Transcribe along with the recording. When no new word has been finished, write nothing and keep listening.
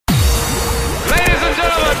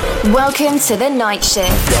Welcome to the Night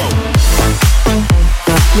Shift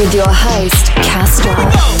with your host, Castro.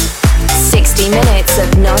 60 minutes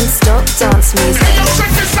of non-stop dance music.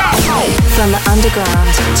 From the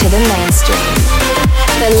underground to the mainstream.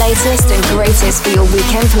 The latest and greatest for your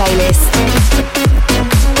weekend playlist.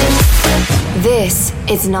 This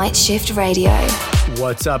is Night Shift Radio.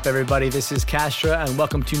 What's up, everybody? This is Castro, and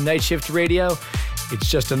welcome to Night Shift Radio. It's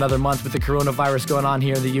just another month with the coronavirus going on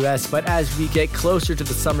here in the US, but as we get closer to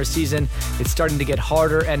the summer season, it's starting to get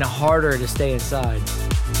harder and harder to stay inside.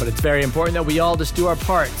 But it's very important that we all just do our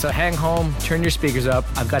part, so hang home, turn your speakers up.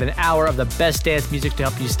 I've got an hour of the best dance music to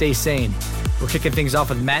help you stay sane. We're kicking things off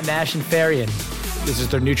with Matt Nash and Farian. This is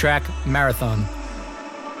their new track, Marathon.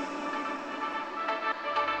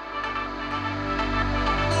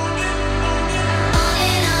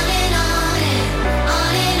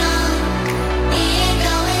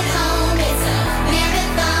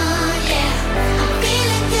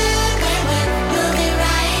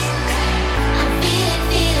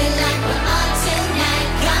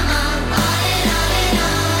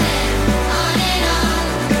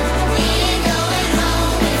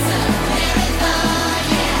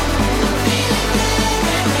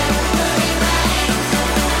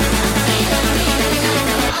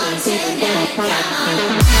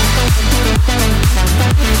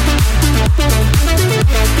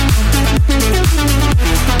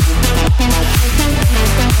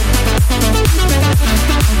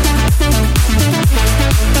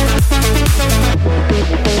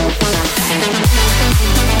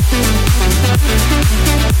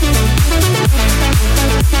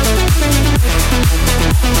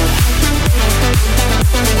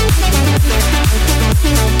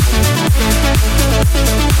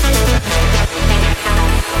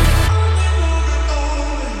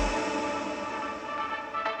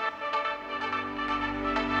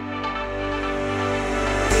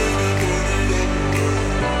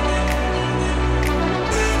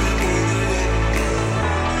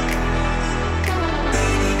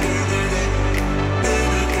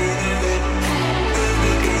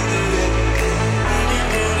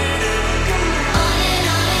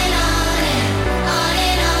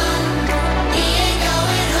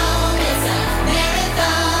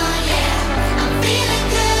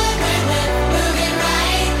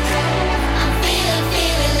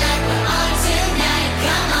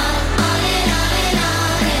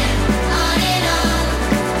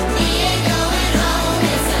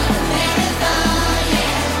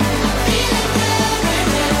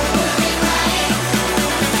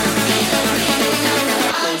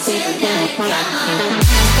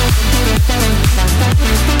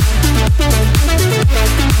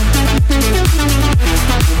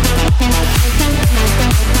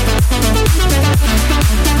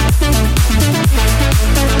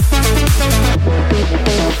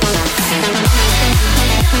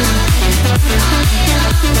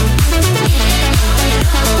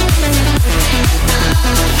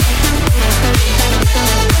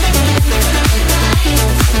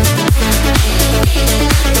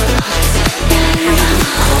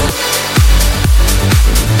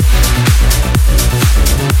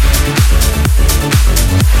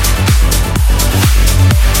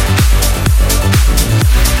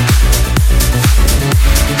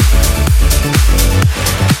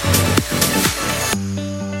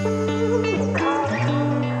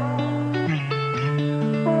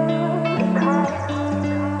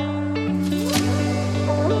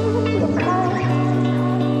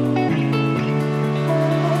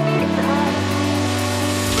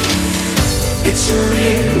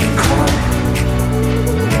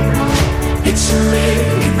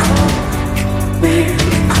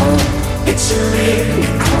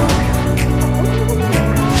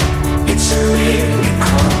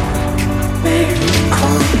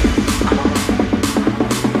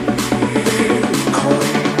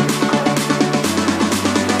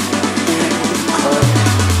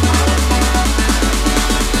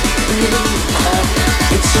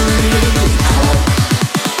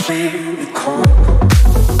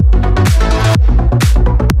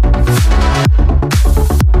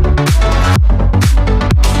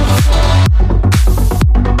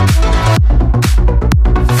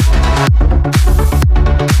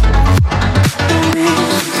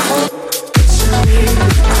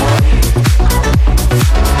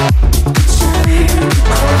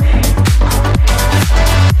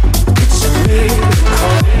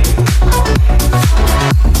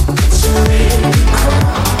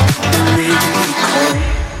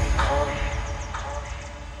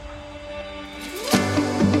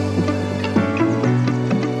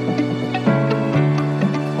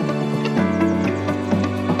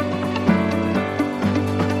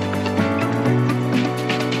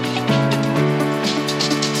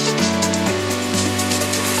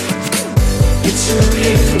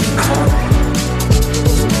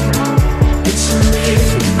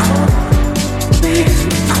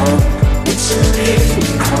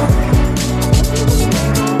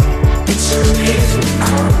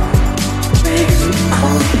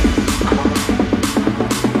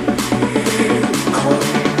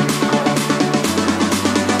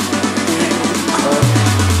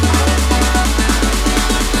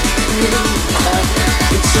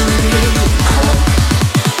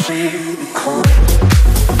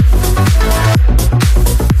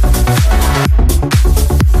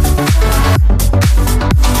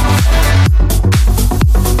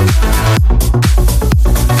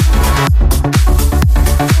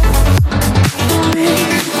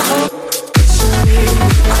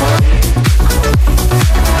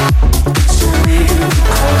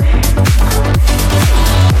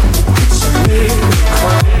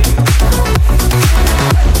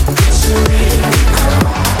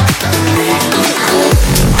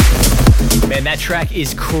 track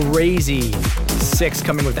is Crazy. 6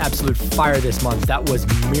 coming with absolute fire this month. That was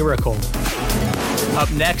Miracle.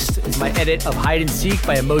 Up next is my edit of Hide and Seek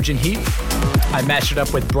by Emojin Heat. I matched it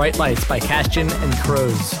up with Bright Lights by Castion and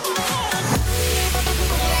Crows.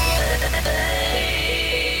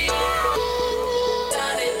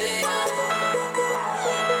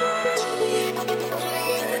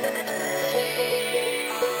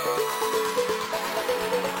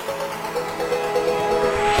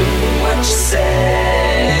 What you say?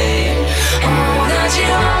 Oh, that you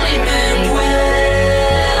only meant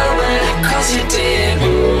well, 'cause you did.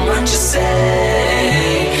 What you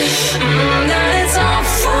say? That it's all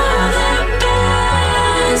for the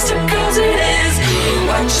best, 'cause it is.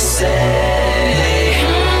 What you say?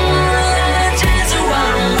 That's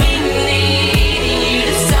what we need. You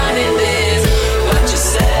decided this. What you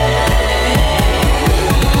say?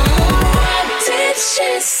 What did she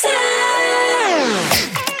say?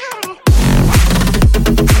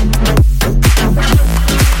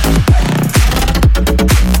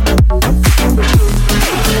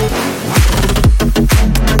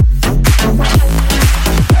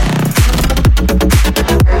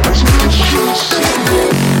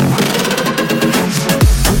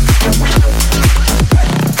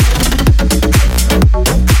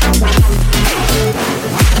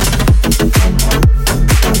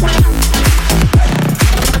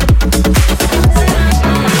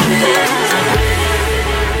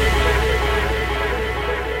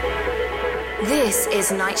 This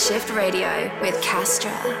is Night Shift Radio with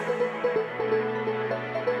Castra.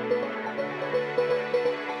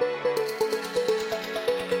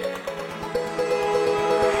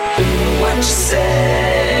 What you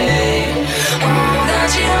say? Oh, that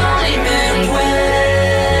you only meant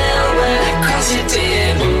well, 'cause you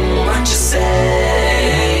did. What you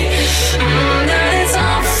say? That it's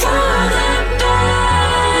all for the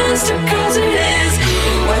best, 'cause it is.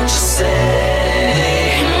 What you say?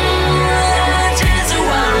 That's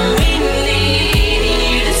what we need.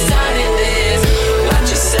 You decided this. What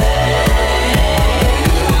you say?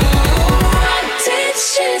 What did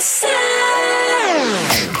she say?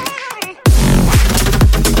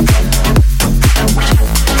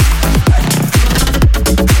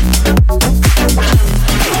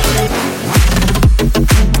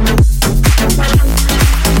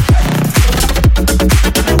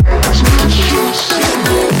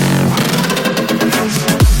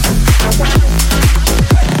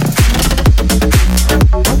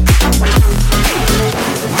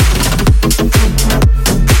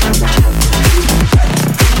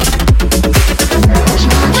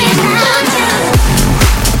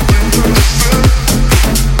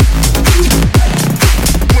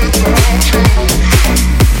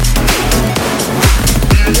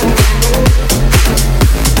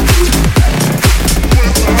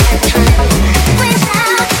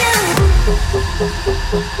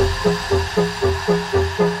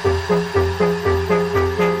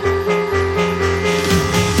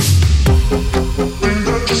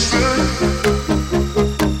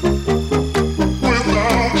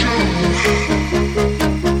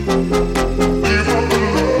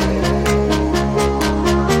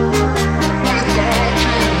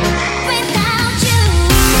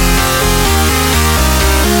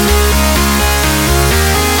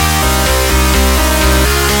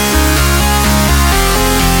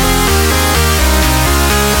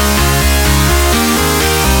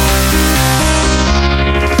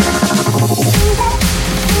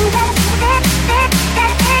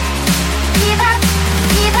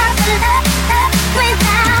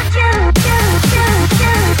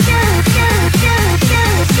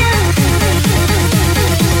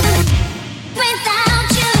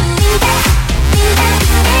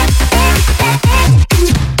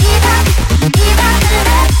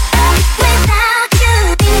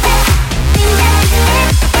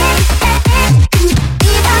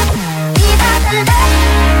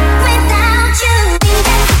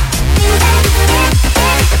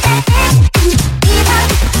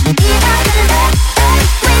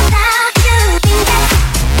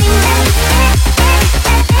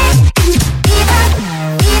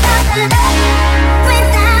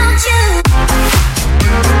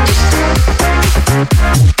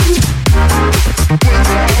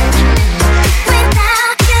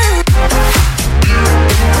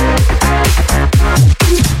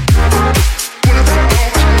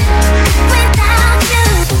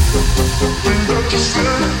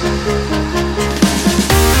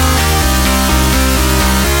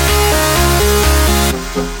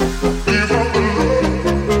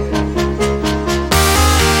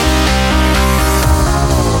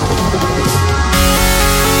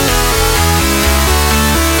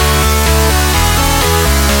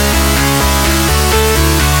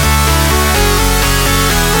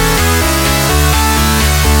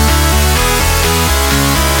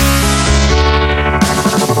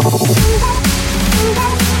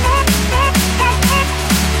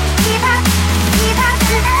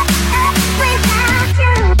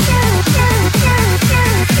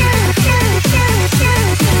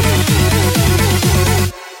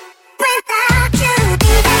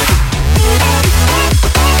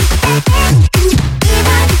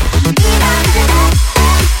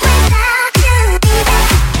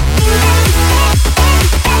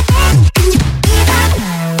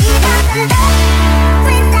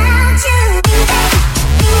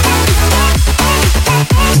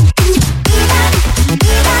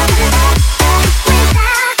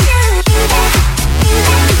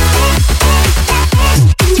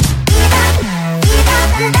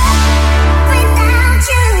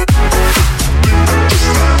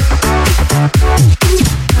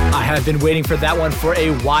 Been waiting for that one for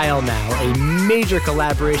a while now. A major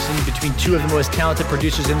collaboration between two of the most talented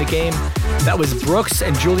producers in the game. That was Brooks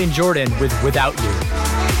and Julian Jordan with Without You.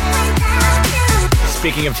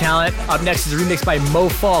 Speaking of talent, up next is a remix by Mo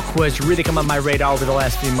Falk, who has really come on my radar over the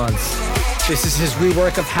last few months. This is his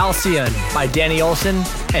rework of Halcyon by Danny Olson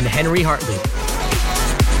and Henry Hartley.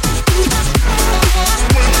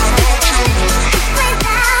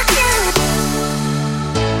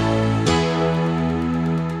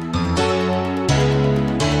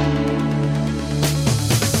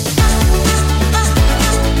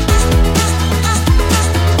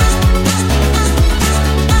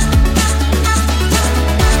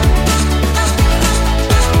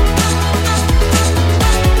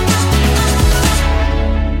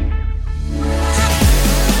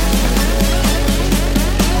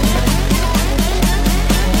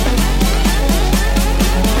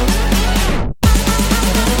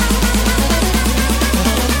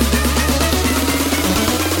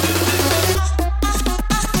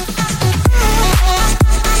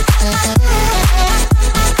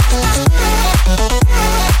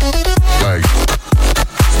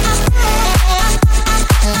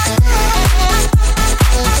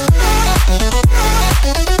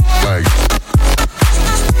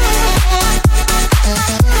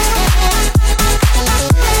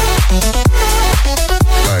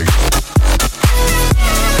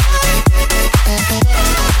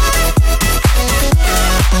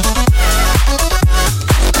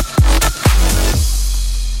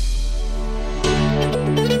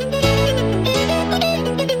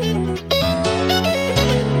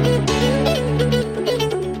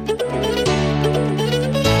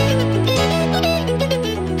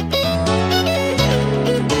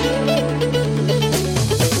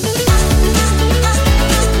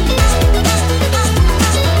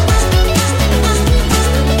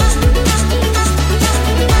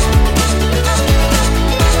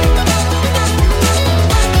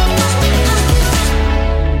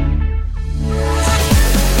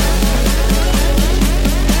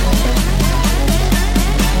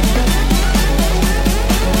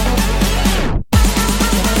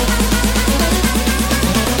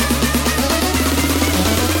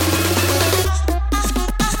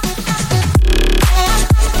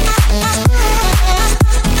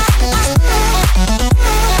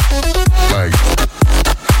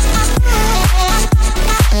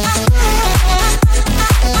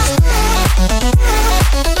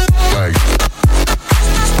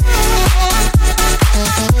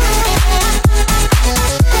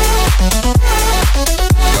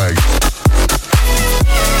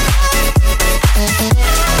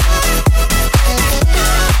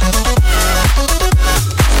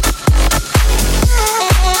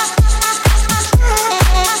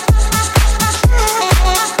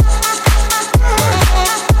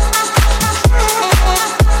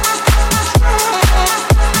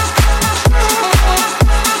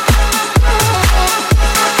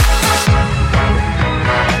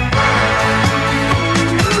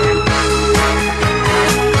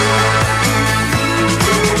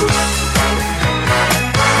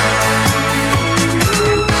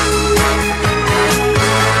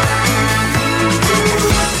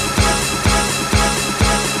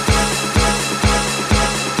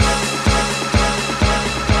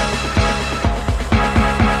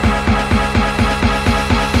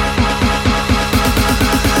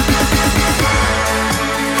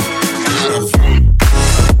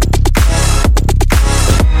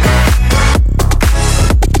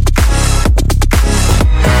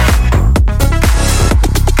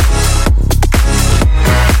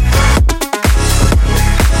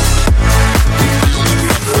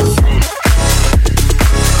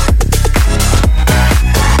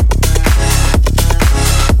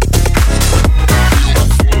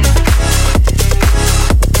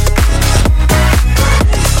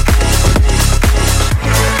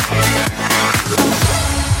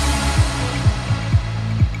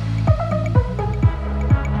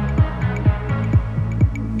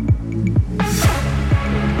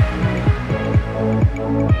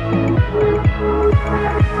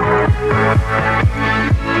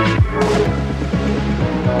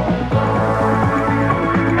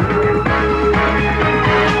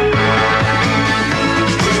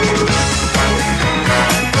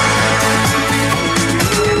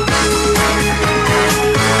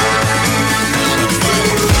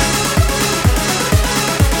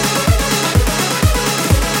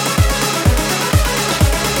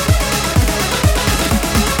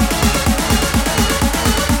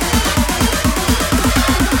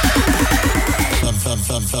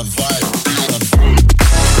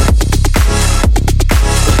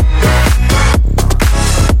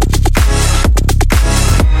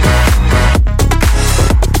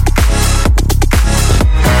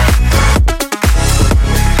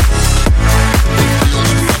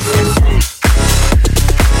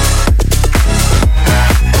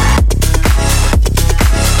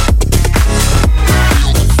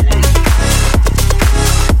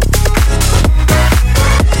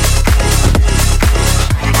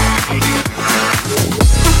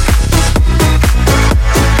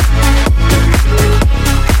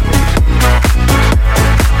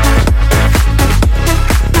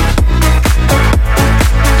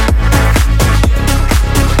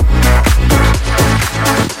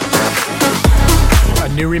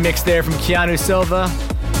 remix there from Keanu Silva.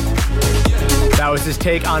 That was his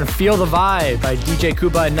take on Feel the Vibe by DJ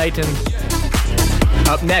Kuba and Knighton.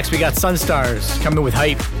 Up next, we got Sunstars coming with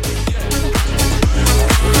Hype.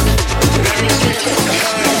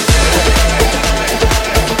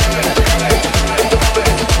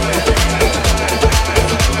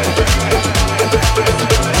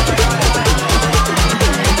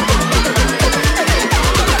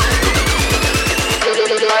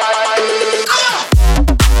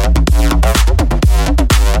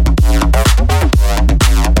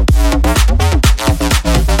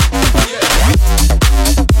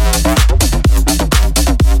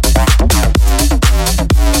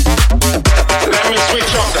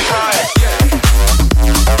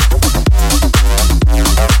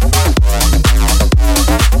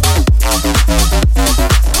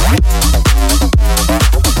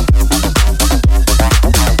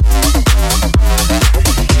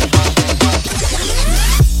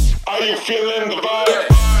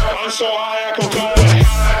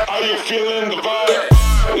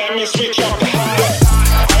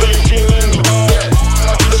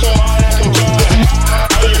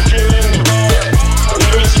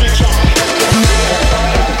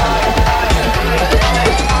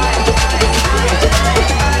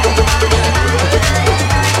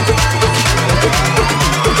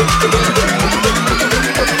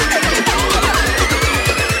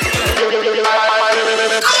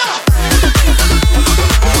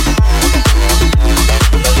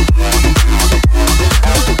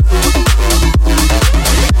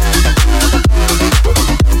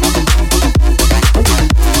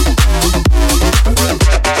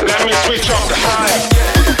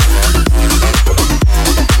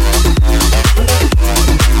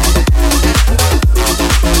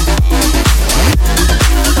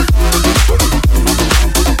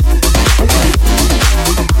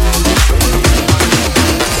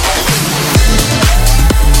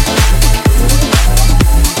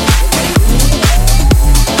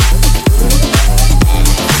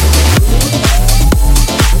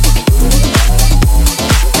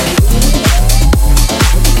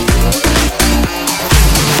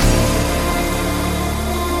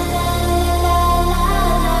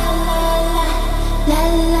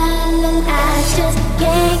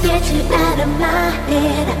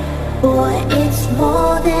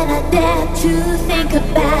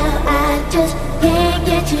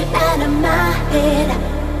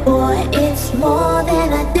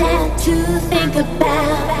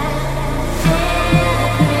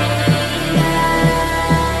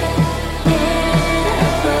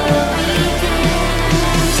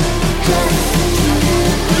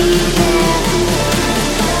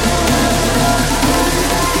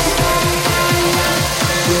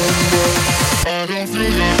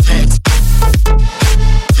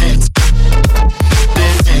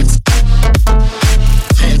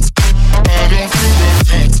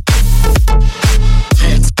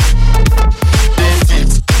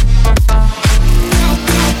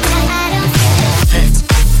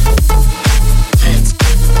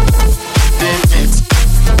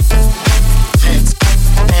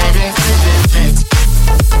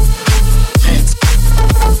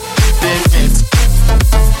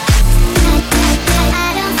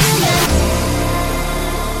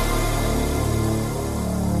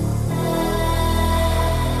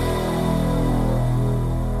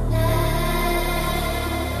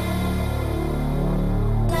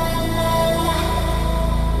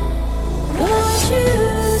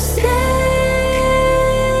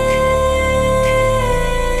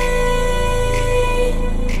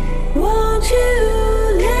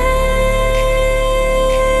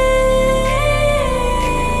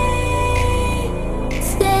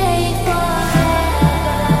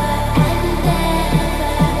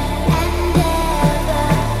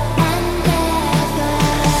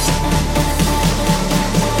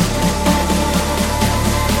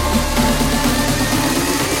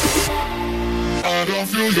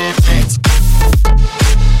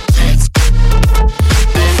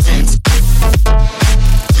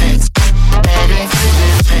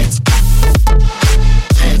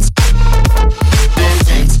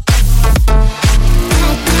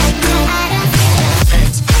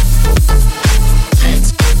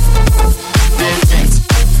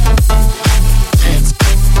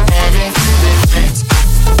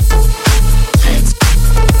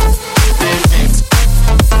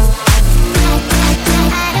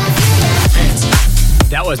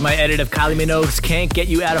 My edit of Kylie Minogue's Can't Get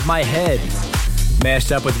You Out of My Head,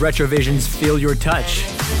 mashed up with Retrovision's Feel Your Touch.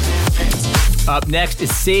 Up next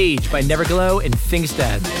is Sage by Neverglow and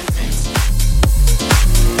Thingstad.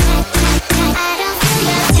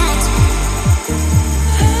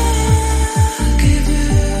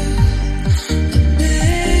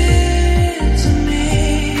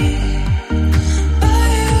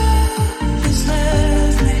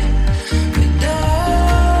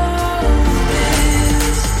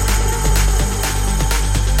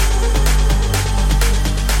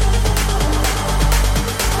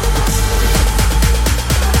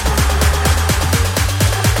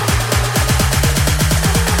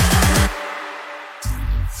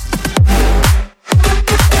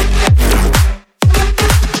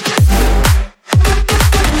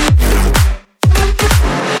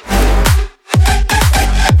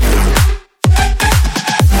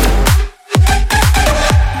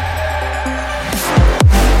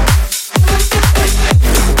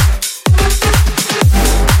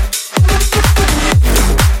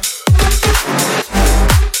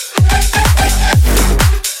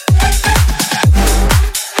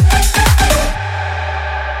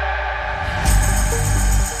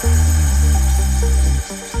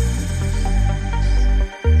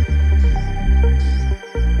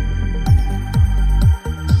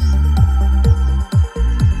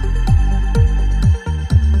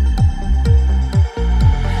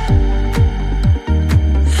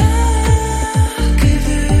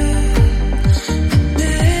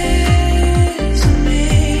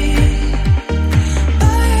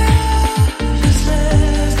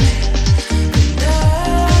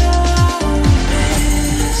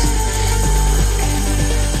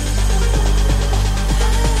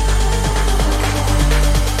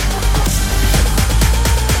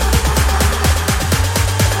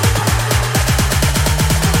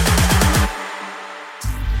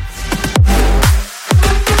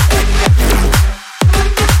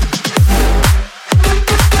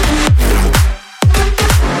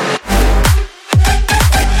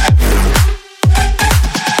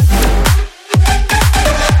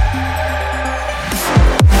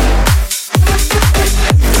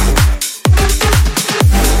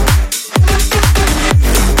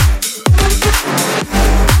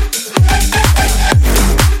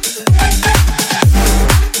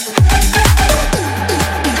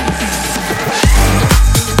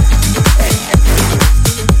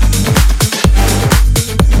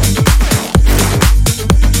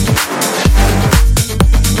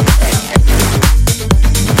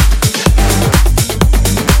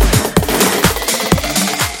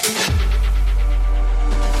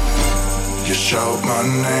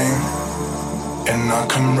 I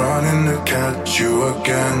come running to catch you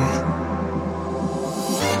again.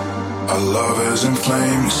 Our love is in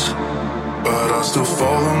flames, but I'll still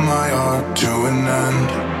follow my heart to an end.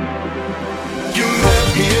 You met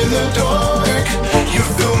me in the dark, you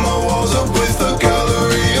fill my walls up with a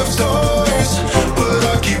gallery of stars. But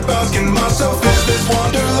I keep asking myself, is this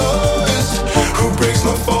wanderlust? Who breaks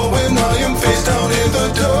my fall when I am face down in the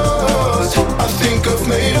dust? I think I've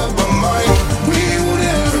made up my mind, we will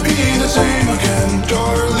never be the same again,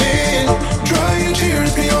 darling. Dry your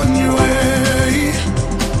tears, be on your way.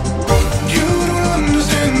 You don't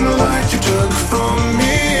understand the light you took from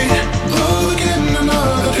me. Love again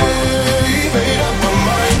another day. Made up my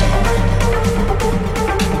mind,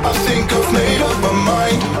 I think I've made up my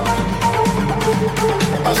mind.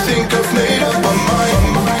 I think I've made up my mind.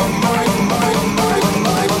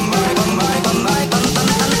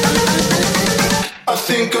 I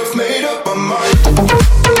think I've made up my mind.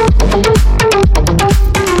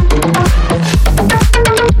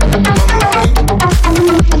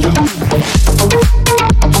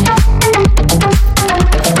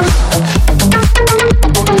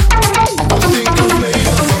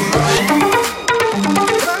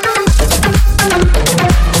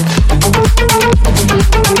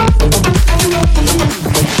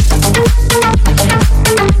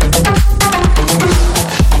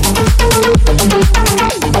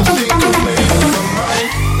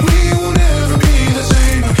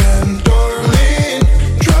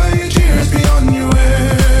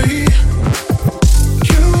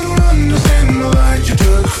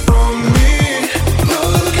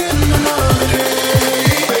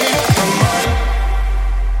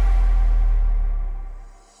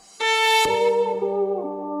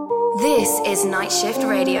 Night Shift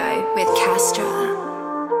Radio with Castra.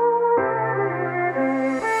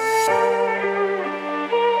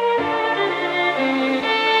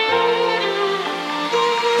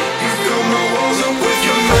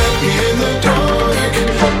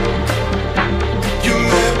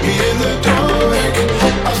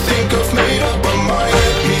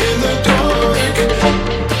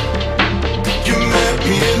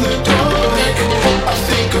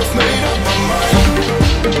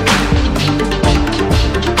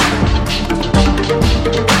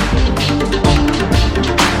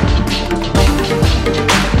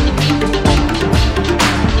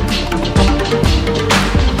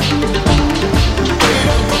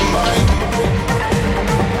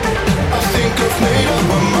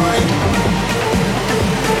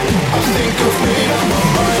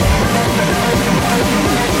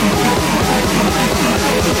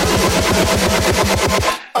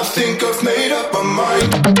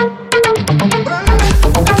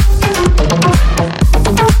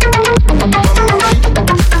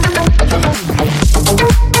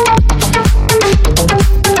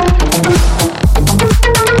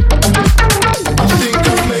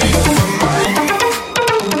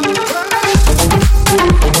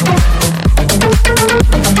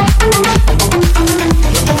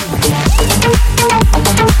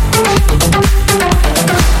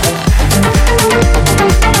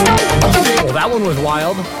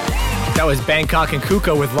 Bangkok and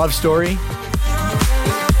Kuko with Love Story.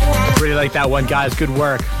 Really like that one, guys. Good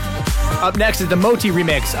work. Up next is the Moti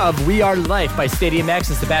remix of We Are Life by Stadium X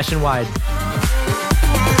and Sebastian Wide.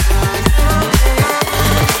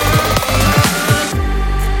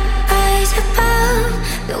 Eyes above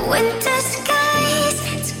the winter skies,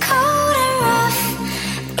 it's cold and rough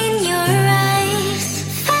in your eyes.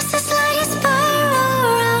 Fast as light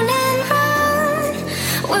spiral round and round.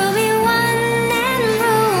 We'll be one and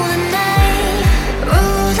rule the night.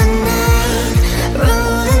 Rule the night,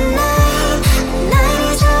 rule the night. Night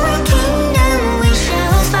is our kingdom, we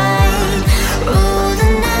shall fight. Rule the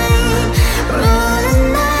night.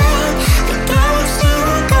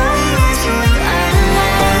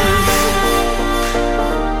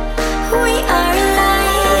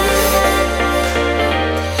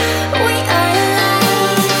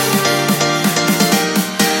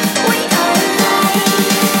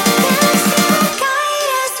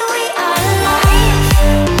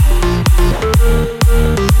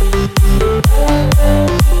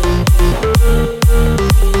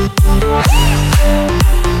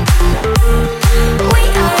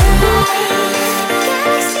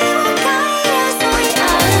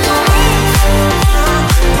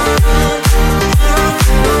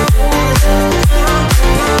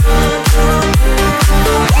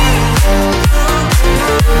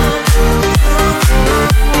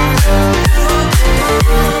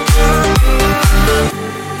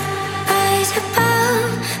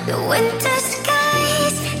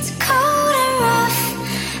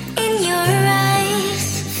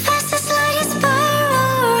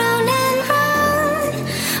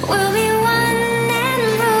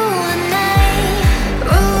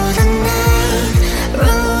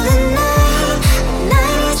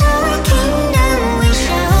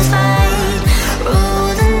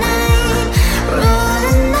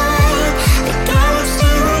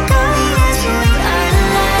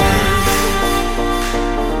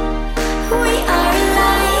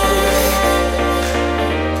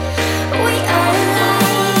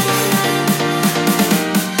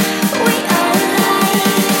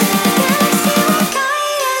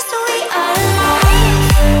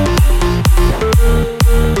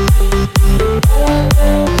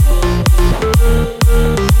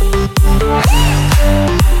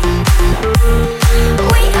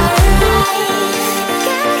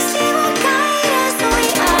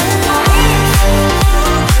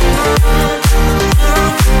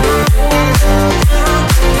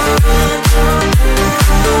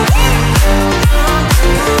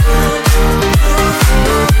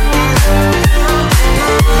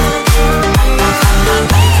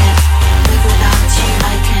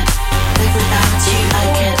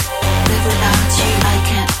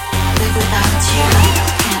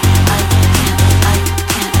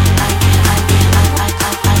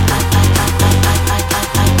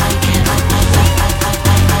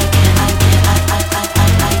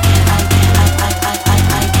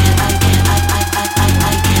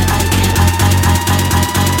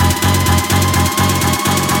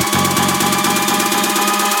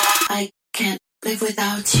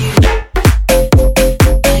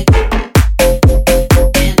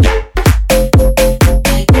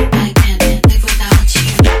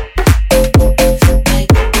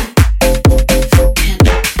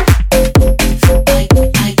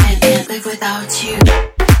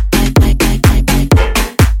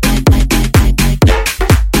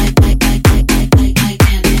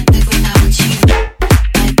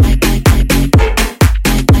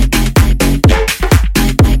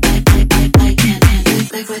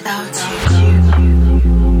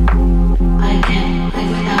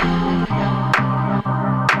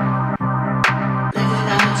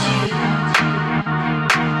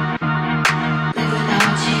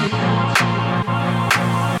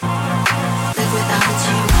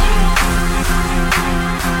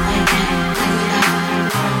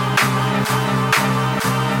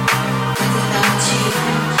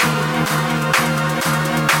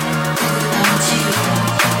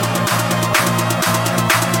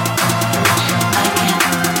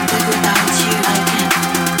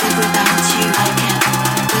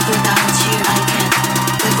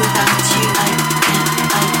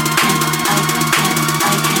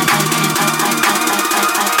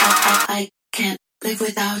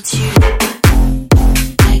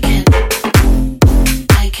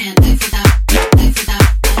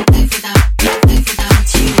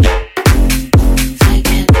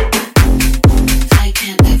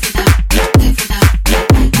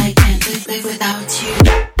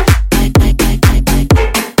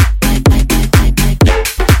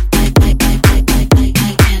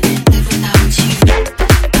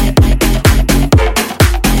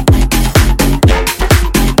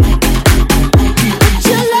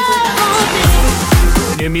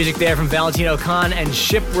 There from Valentino Khan and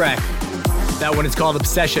Shipwreck. That one is called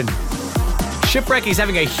Obsession. Shipwreck is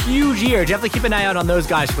having a huge year. Definitely keep an eye out on those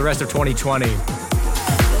guys for the rest of 2020.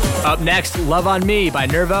 Up next, Love on Me by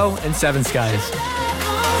Nervo and Seven Skies.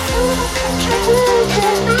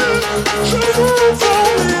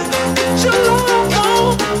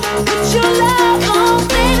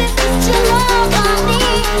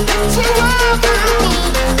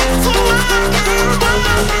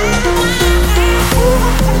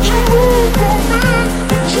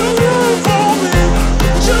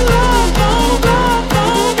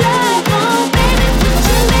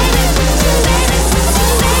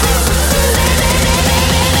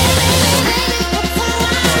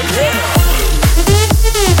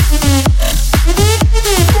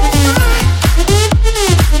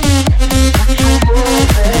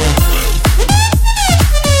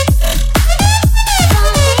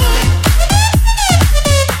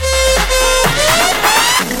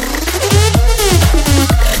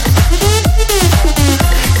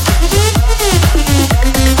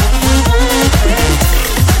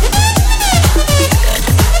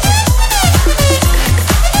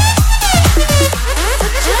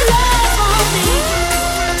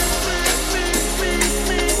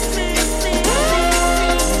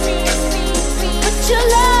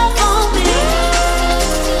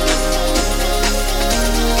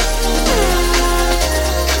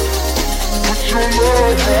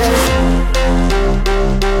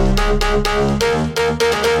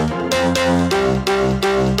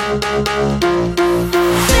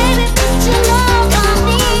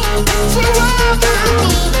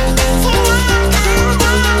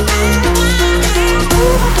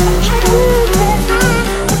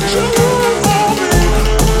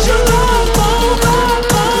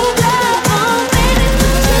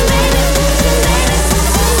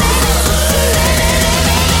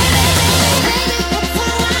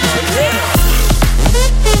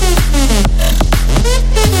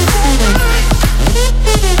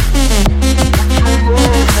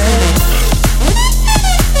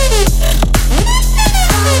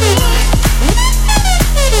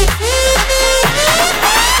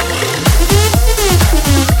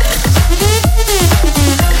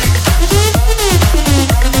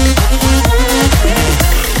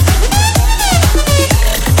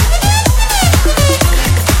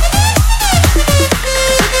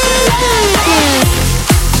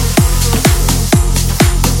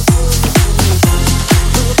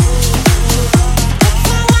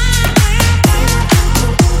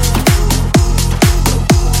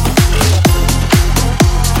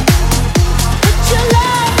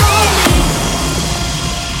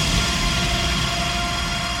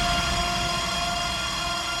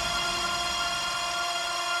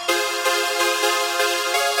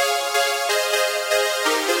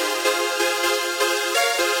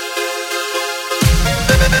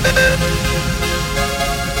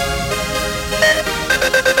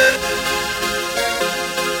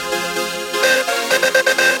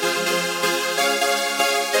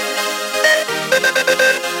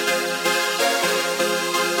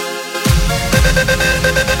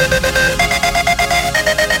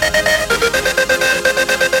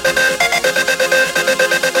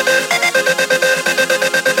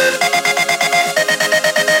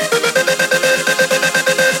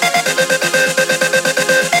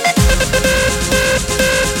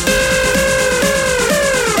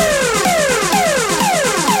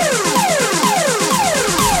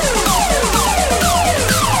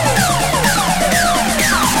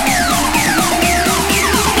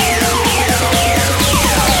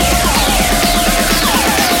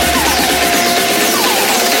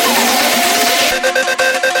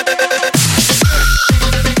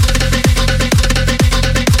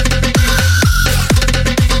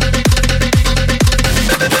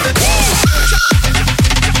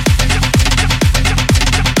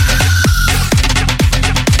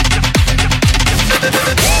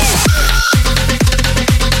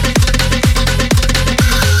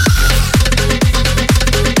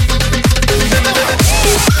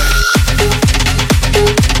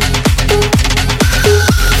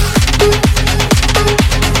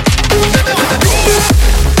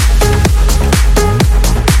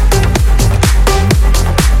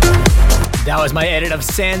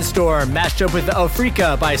 have Sandstorm mashed up with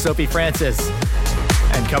Afrika by Sophie Francis.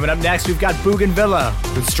 And coming up next, we've got Bougainvillea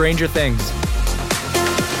with Stranger Things.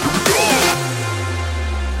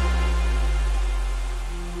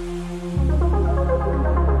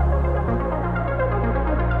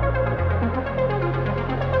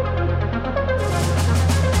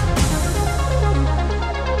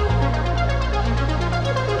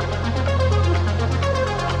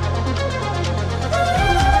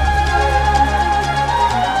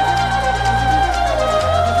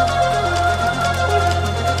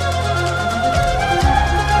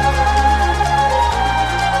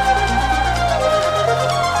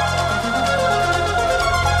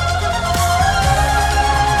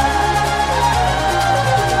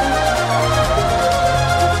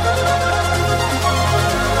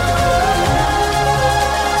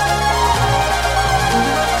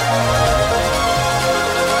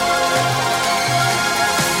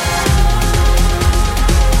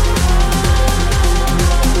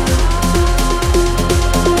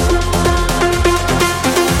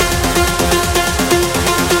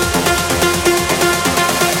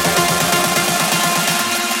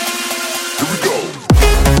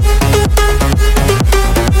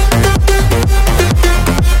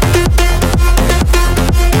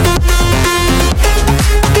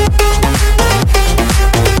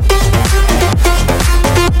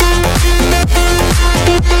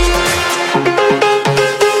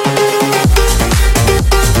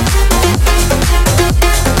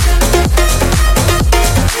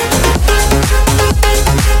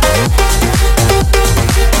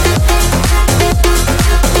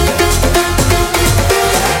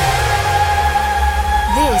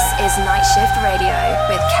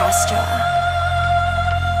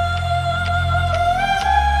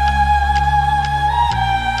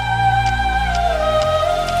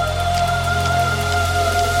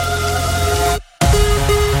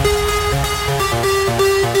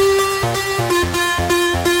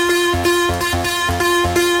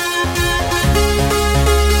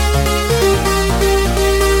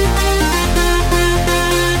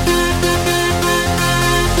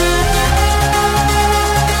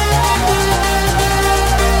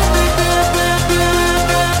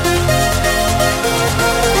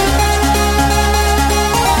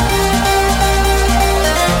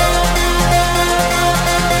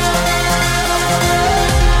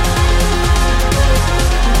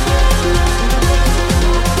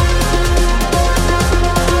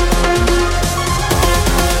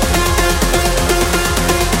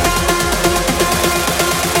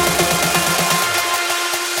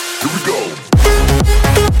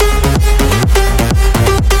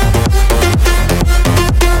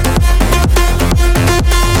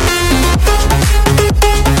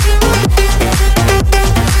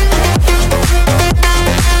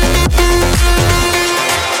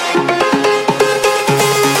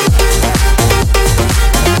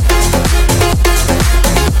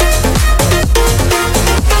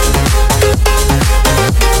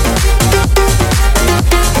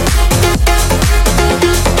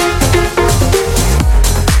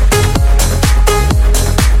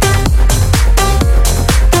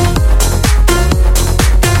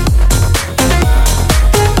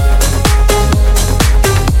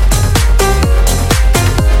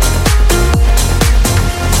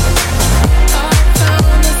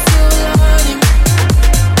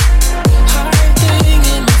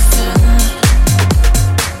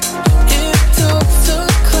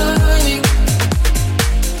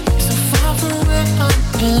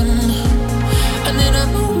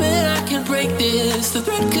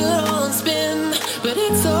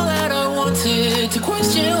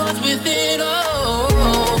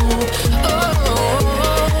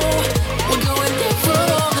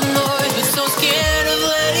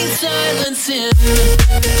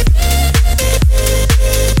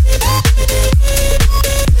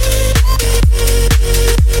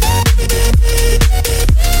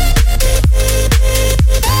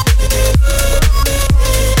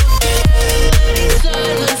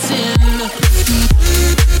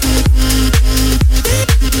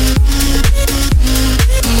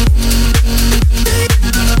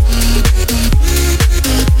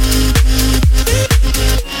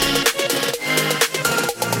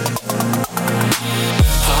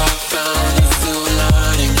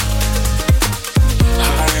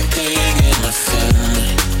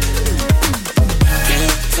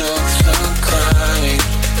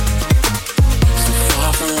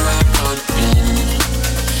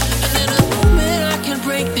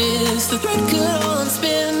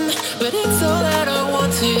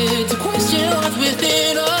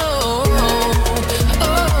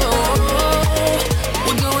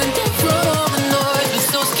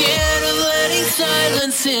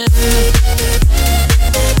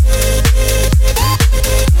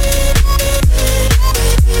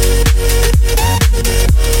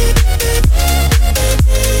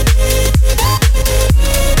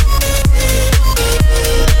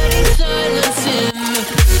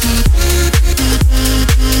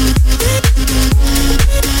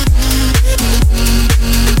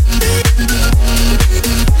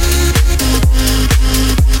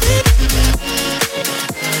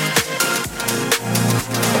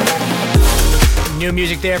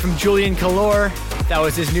 music there from Julian Calor. That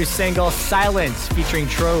was his new single, Silence, featuring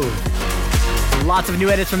Trove. Lots of new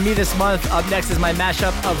edits from me this month. Up next is my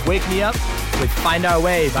mashup of Wake Me Up with Find Our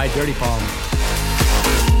Way by Dirty Palm.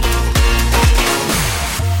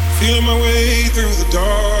 Feeling my way through the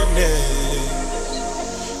darkness,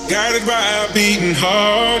 guided by a beating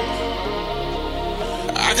heart.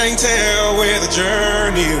 I can't tell where the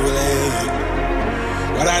journey will end,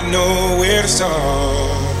 but I know where to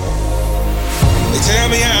start. They tell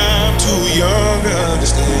me I'm too young to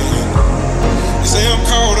understand. They say I'm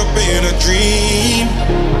caught up in a dream.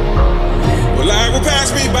 Well, life will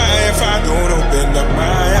pass me by if I don't open up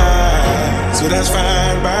my eyes. So that's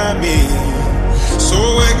fine by me. So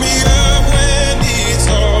wake me up when it's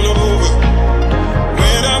all over,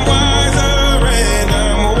 when I'm wiser and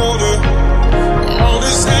I'm older. All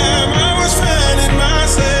this time I was finding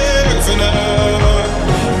myself and I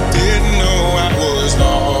didn't know I was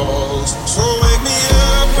lost. So wake me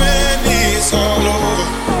up when it's all over,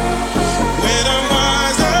 when I'm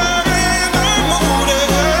wiser and I'm older.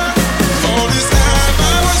 All this time I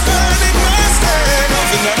was finding myself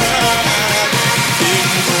and I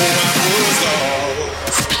didn't know I was lost.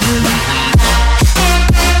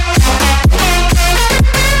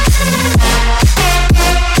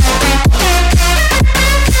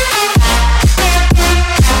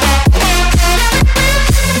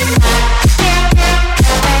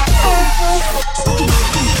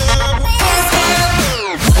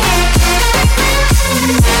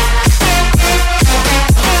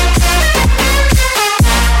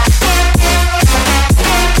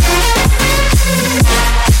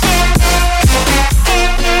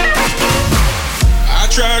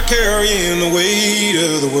 Carrying the weight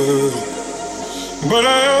of the world, but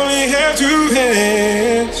I only have two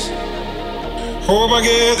hands. Hope I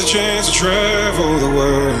get the chance to travel the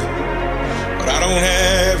world, but I don't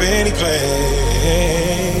have any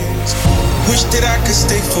plans. Wish that I could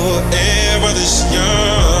stay forever this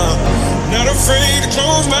young, not afraid to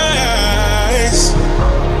close my eyes.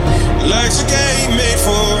 Life's a game made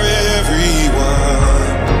for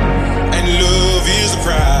everyone, and love is the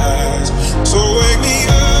prize. So wake me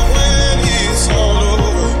up when it's all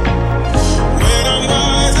over, when I'm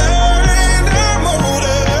wiser and I'm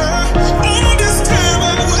older. All this time I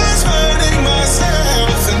was finding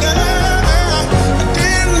myself and I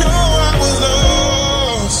didn't know I was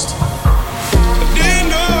lost. I didn't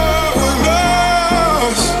know I was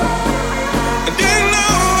lost. I didn't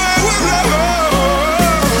know I was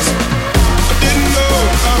lost. I didn't know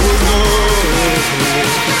I was lost.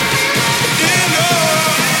 I didn't know.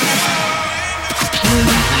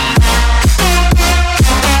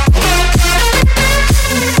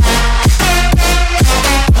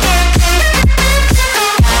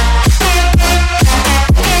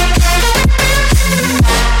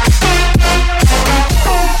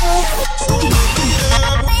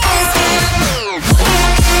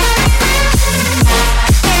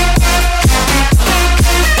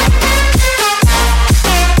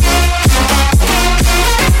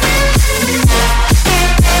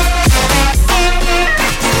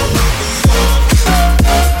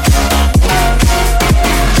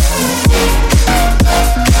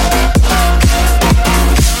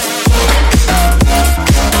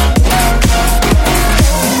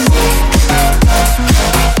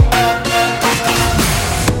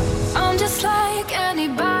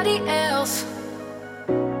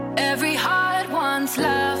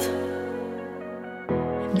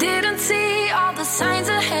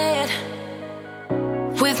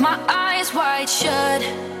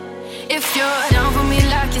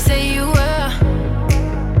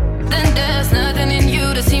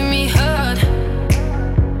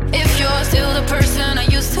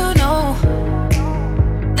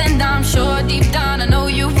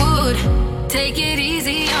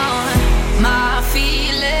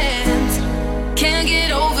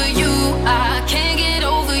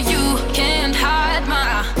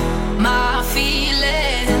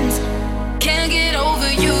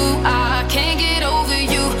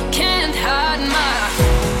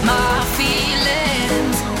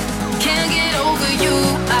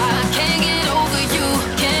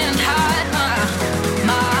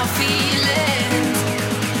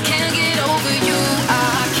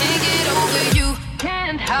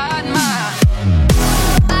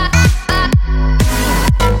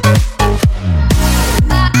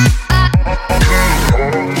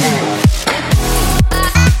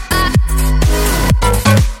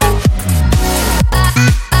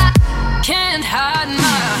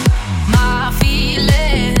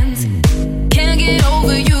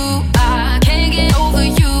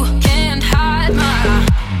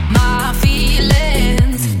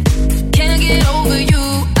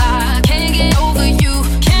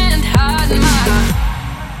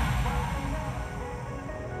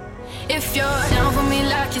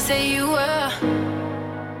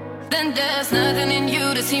 then there's nothing in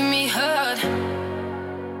you to see me hurt.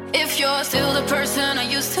 If you're still the person I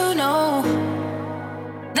used to know,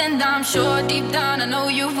 then I'm sure deep down I know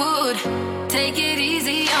you would take it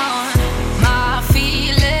easy on my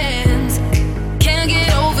feelings. Can't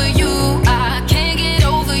get over you, I can't get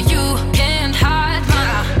over you. Can't hide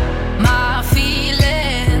my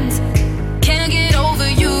feelings. Can't get over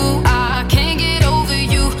you, I can't get over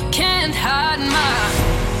you. Can't hide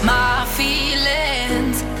my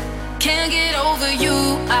feelings. Can't get over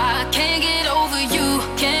you, I can't get over you.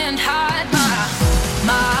 Can't hide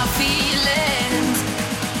my feelings.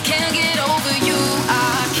 Can't get over you,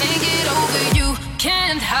 I can't get over you.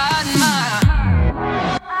 Can't hide my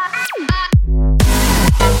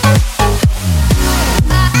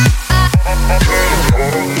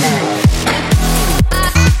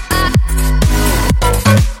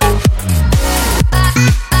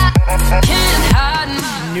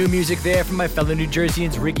New music there from my fellow New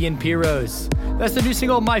Jerseyans, Riggy and Piros. That's the new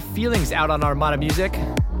single, My Feelings, out on Armada Music.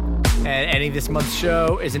 And ending this month's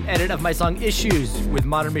show is an edit of my song Issues with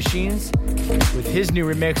Modern Machines, with his new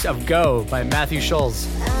remix of Go by Matthew Schulz.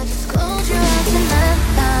 I just close your eyes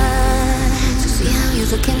tonight to see how you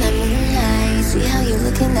look in that moonlight. See how you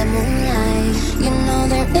look in that moonlight. You know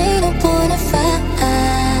there ain't no point of fight.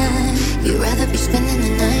 You'd rather be spending the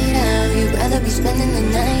night out. You'd rather be spending the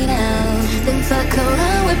night out than fuck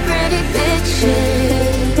around with pretty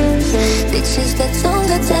bitches. Bitches that don't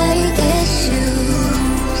got daddy issues.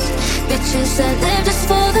 Bitches that live just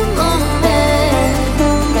for the moment.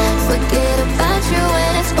 Forget about you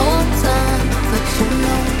when it's all done. But you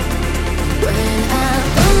know, when I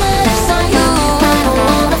put my lips on you, I don't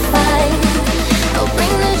wanna fight. I'll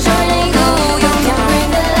bring the joy to you, you can bring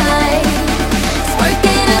the light. Spark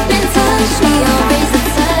it up and touch me, I'll raise the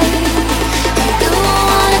tide. And you won't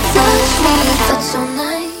wanna touch me, touch all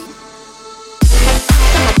night.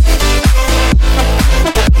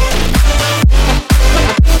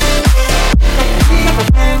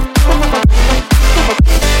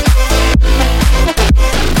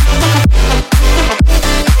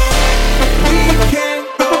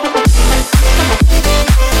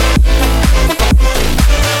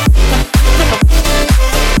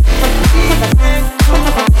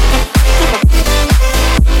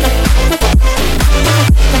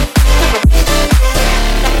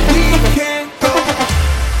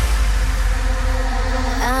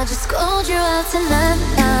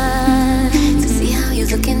 Tonight to see how you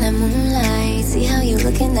look in that moonlight. See how you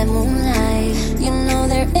look in that moonlight. You know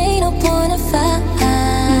there ain't no point of fight.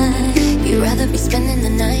 You'd rather be spending the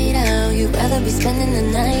night out. You'd rather be spending the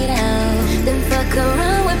night out than fuck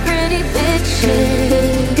around with pretty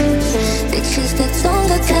bitches. Bitches that don't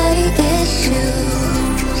got daddy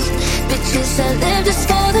issues. Bitches that live just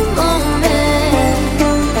for the moment.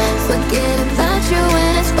 Forget about you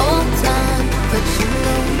when it's all done. But you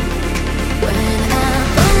know, when I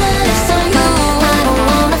put my lips on you, I don't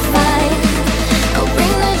wanna fight. I'll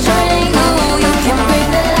bring the joy to you, you can bring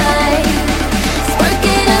the light. Spark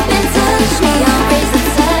it up and touch me, I'll raise the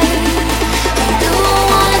tide. And you won't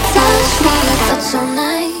wanna touch me, touch all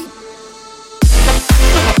night.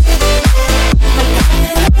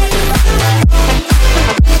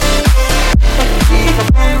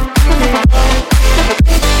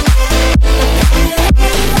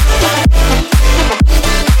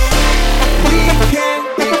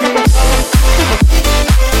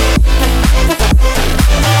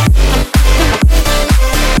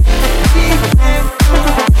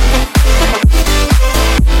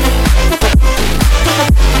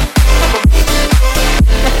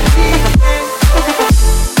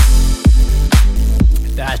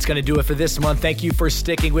 Going to do it for this month. Thank you for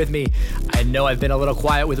sticking with me. I know I've been a little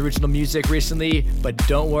quiet with original music recently, but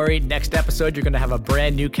don't worry, next episode you're going to have a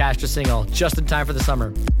brand new Castro single just in time for the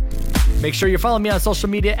summer. Make sure you follow me on social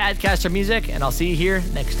media at Castro Music, and I'll see you here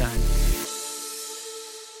next time.